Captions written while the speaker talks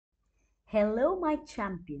Hello, my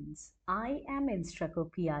champions. I am instrucko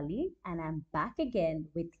Piyali and I'm back again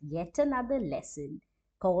with yet another lesson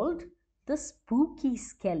called the spooky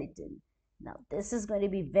skeleton. Now, this is going to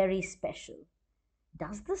be very special.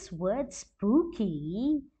 Does this word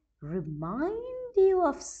spooky remind you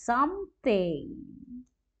of something?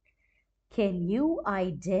 Can you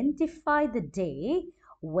identify the day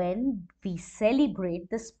when we celebrate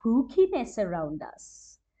the spookiness around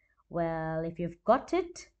us? Well, if you've got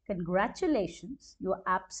it, congratulations, you're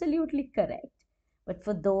absolutely correct. But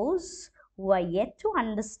for those who are yet to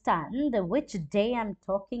understand which day I'm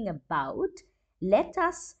talking about, let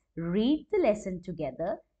us read the lesson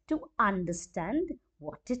together to understand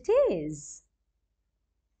what it is.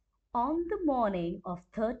 On the morning of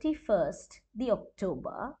 31st the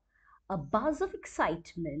October, a buzz of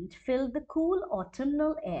excitement filled the cool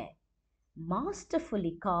autumnal air.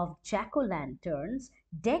 Masterfully carved jack-o'-lanterns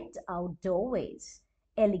decked out doorways.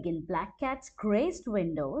 Elegant black cats graced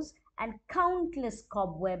windows, and countless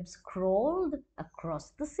cobwebs crawled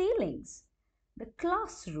across the ceilings. The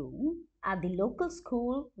classroom at the local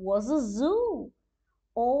school was a zoo.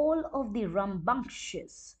 All of the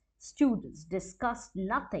rambunctious students discussed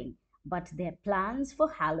nothing but their plans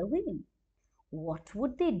for Halloween. What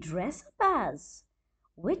would they dress up as?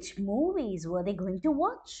 Which movies were they going to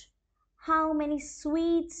watch? How many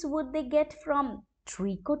sweets would they get from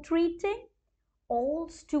trick or treating? All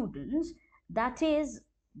students, that is,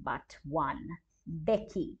 but one,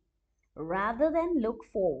 Becky. Rather than look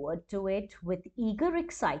forward to it with eager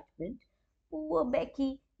excitement, poor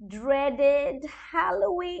Becky dreaded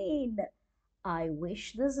Halloween. I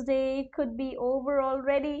wish this day could be over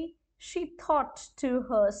already, she thought to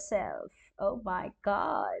herself. Oh my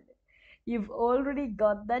God, you've already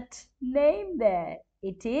got that name there.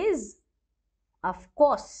 It is, of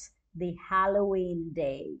course, the Halloween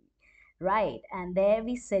day, right? And there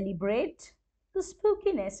we celebrate the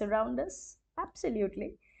spookiness around us.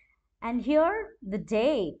 Absolutely. And here, the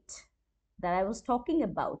date that I was talking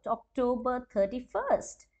about, October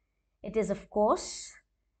 31st. It is, of course,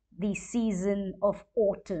 the season of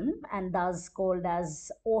autumn and thus called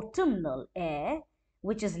as autumnal air,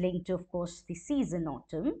 which is linked to, of course, the season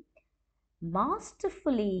autumn.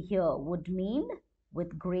 Masterfully here would mean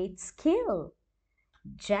with great skill.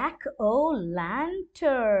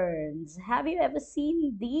 Jack-o'-lanterns. Have you ever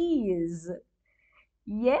seen these?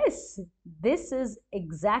 Yes, this is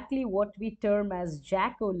exactly what we term as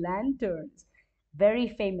jack-o'-lanterns. Very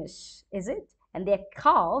famous, is it? And they're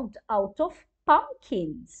carved out of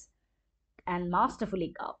pumpkins and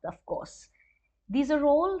masterfully carved, of course. These are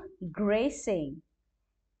all gracing,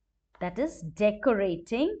 that is,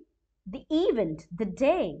 decorating the event, the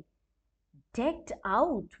day. Decked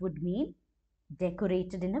out would mean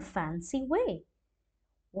decorated in a fancy way.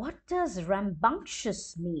 What does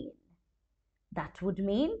rambunctious mean? That would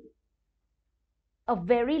mean a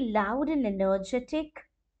very loud and energetic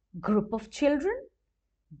group of children,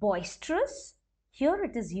 boisterous. Here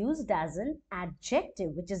it is used as an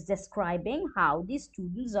adjective, which is describing how the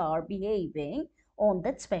students are behaving on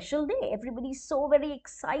that special day. Everybody is so very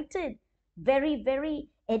excited, very, very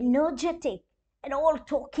energetic, and all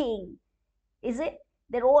talking. Is it?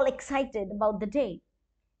 They're all excited about the day.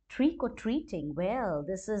 Trick or treating, well,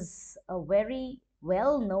 this is a very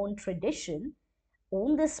well known tradition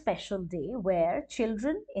on this special day where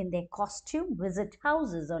children in their costume visit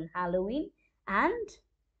houses on Halloween and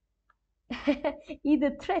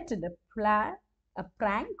either threaten a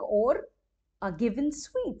prank or are given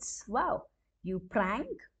sweets. Wow, you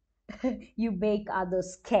prank, you make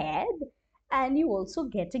others scared, and you also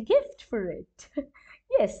get a gift for it.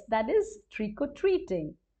 Yes, that is trick or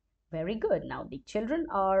treating. Very good. Now the children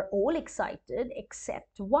are all excited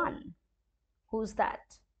except one. Who's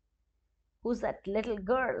that? Who's that little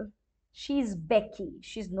girl? She's Becky.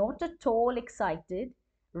 She's not at all excited.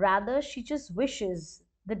 Rather, she just wishes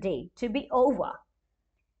the day to be over.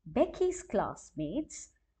 Becky's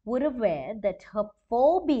classmates were aware that her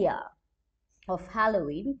phobia of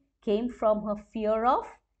Halloween came from her fear of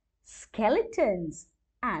skeletons,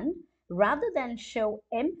 and rather than show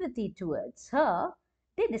empathy towards her,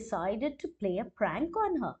 they decided to play a prank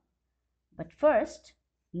on her. But first,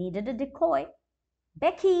 needed a decoy.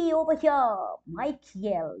 Becky, over here! Mike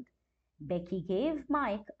yelled. Becky gave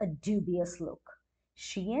Mike a dubious look.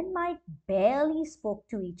 She and Mike barely spoke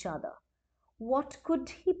to each other. What could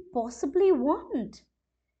he possibly want?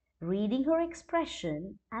 Reading her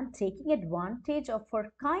expression and taking advantage of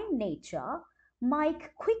her kind nature,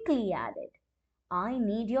 Mike quickly added, I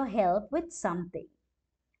need your help with something.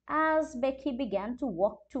 As Becky began to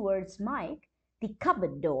walk towards Mike, the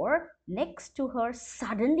cupboard door next to her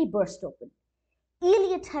suddenly burst open.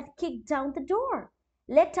 Elliot had kicked down the door,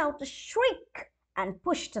 let out a shriek, and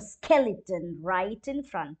pushed a skeleton right in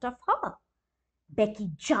front of her. Becky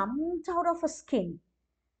jumped out of her skin.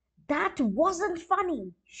 That wasn't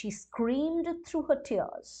funny, she screamed through her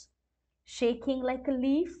tears. Shaking like a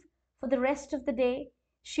leaf for the rest of the day,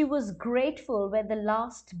 she was grateful when the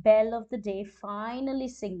last bell of the day finally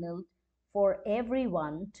signaled for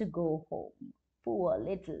everyone to go home. Poor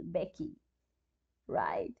little Becky,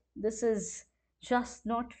 right? This is just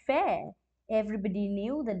not fair. Everybody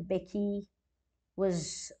knew that Becky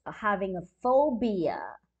was having a phobia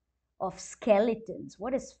of skeletons.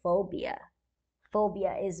 What is phobia?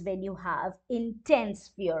 Phobia is when you have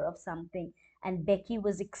intense fear of something. And Becky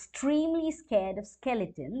was extremely scared of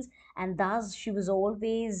skeletons, and thus she was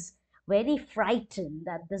always very frightened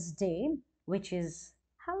at this day, which is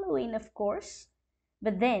Halloween, of course.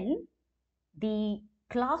 But then the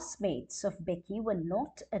classmates of Becky were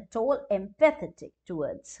not at all empathetic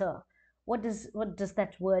towards her. What does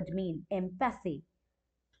that word mean? Empathy.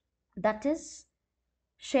 That is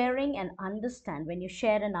sharing and understand. When you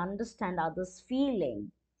share and understand others'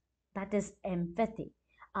 feeling, that is empathy.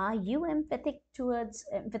 Are you empathetic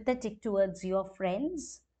towards your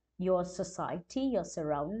friends, your society, your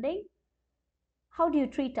surrounding? How do you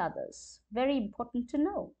treat others? Very important to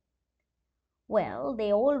know. Well,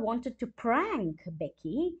 they all wanted to prank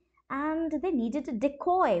Becky and they needed a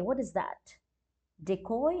decoy. What is that?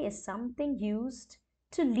 Decoy is something used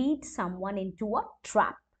to lead someone into a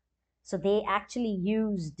trap. So they actually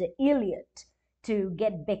used Elliot to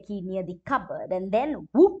get Becky near the cupboard, and then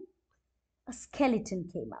whoop, a skeleton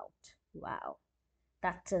came out. Wow,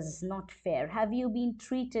 that is not fair. Have you been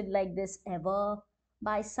treated like this ever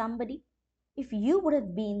by somebody? If you would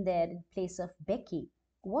have been there in place of Becky,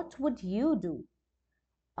 what would you do?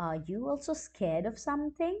 Are you also scared of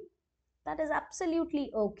something? That is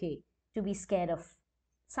absolutely okay to be scared of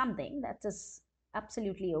something. That is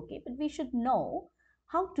absolutely okay. But we should know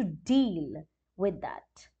how to deal with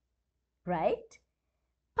that, right?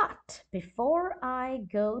 But before I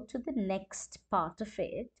go to the next part of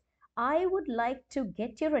it, I would like to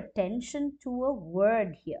get your attention to a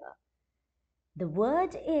word here. The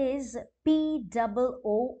word is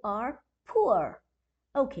P-O-O-R, poor.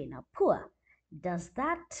 Okay, now poor. Does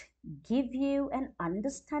that give you an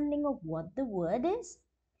understanding of what the word is?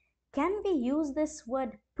 Can we use this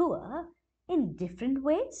word poor in different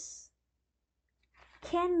ways?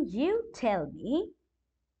 Can you tell me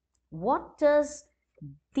what does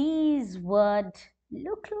these words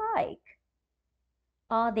look like?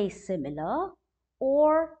 Are they similar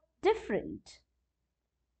or different?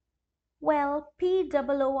 Well,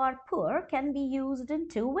 P-O-O-R, poor, can be used in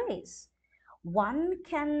two ways. One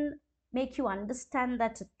can make you understand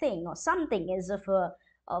that a thing or something is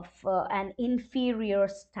of an inferior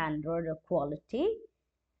standard or quality,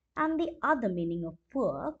 and the other meaning of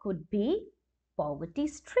poor could be poverty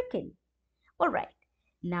stricken. All right,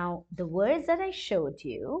 now the words that I showed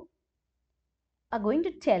you are going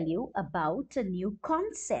to tell you about a new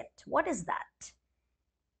concept. What is that?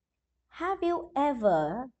 Have you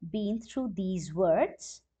ever been through these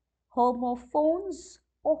words? Homophones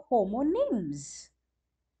or homonyms?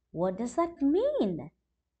 What does that mean?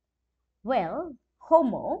 Well,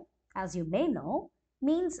 homo, as you may know,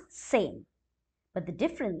 means same. But the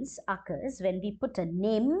difference occurs when we put a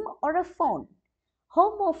nym or a phone.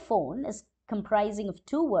 Homophone is comprising of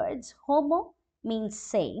two words. Homo means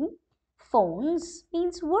same. Phones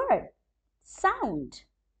means word, sound.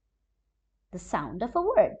 The sound of a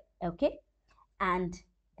word, okay? And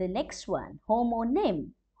the next one,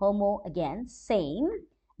 homonym. Homo again, same.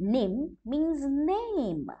 Nym means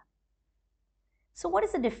name. So what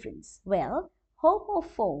is the difference? Well,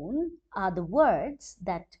 homophone are the words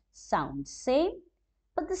that sound same,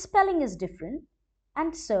 but the spelling is different,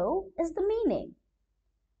 and so is the meaning.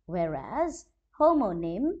 Whereas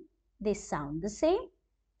homonym, they sound the same,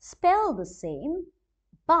 spell the same,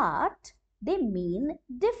 but they mean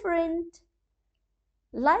different.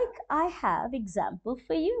 Like I have example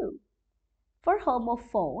for you. For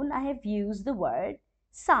homophone, I have used the word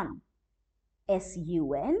sun,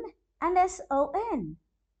 S-U-N and S-O-N.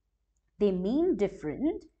 They mean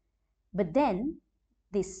different, but then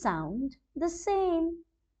they sound the same.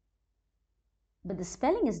 But the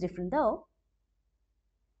spelling is different though.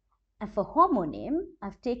 And for homonym,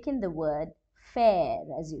 I've taken the word fair,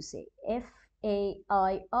 as you say,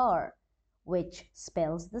 F-A-I-R, which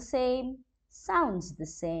spells the same, sounds the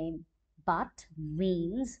same, but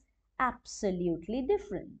means absolutely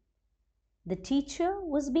different. The teacher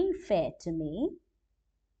was being fair to me,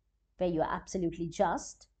 where you are absolutely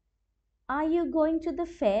just. Are you going to the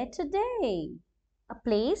fair today? a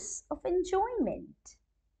place of enjoyment.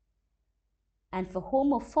 And for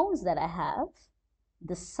homophones that I have,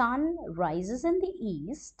 the sun rises in the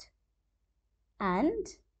east and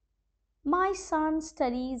my son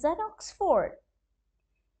studies at Oxford.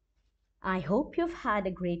 I hope you've had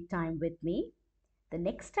a great time with me. The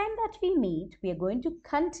next time that we meet, we are going to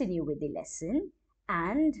continue with the lesson,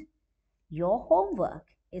 and your homework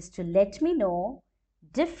is to let me know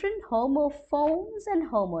different homophones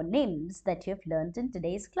and homonyms that you've learned in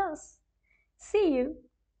today's class. See you.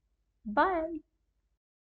 Bye.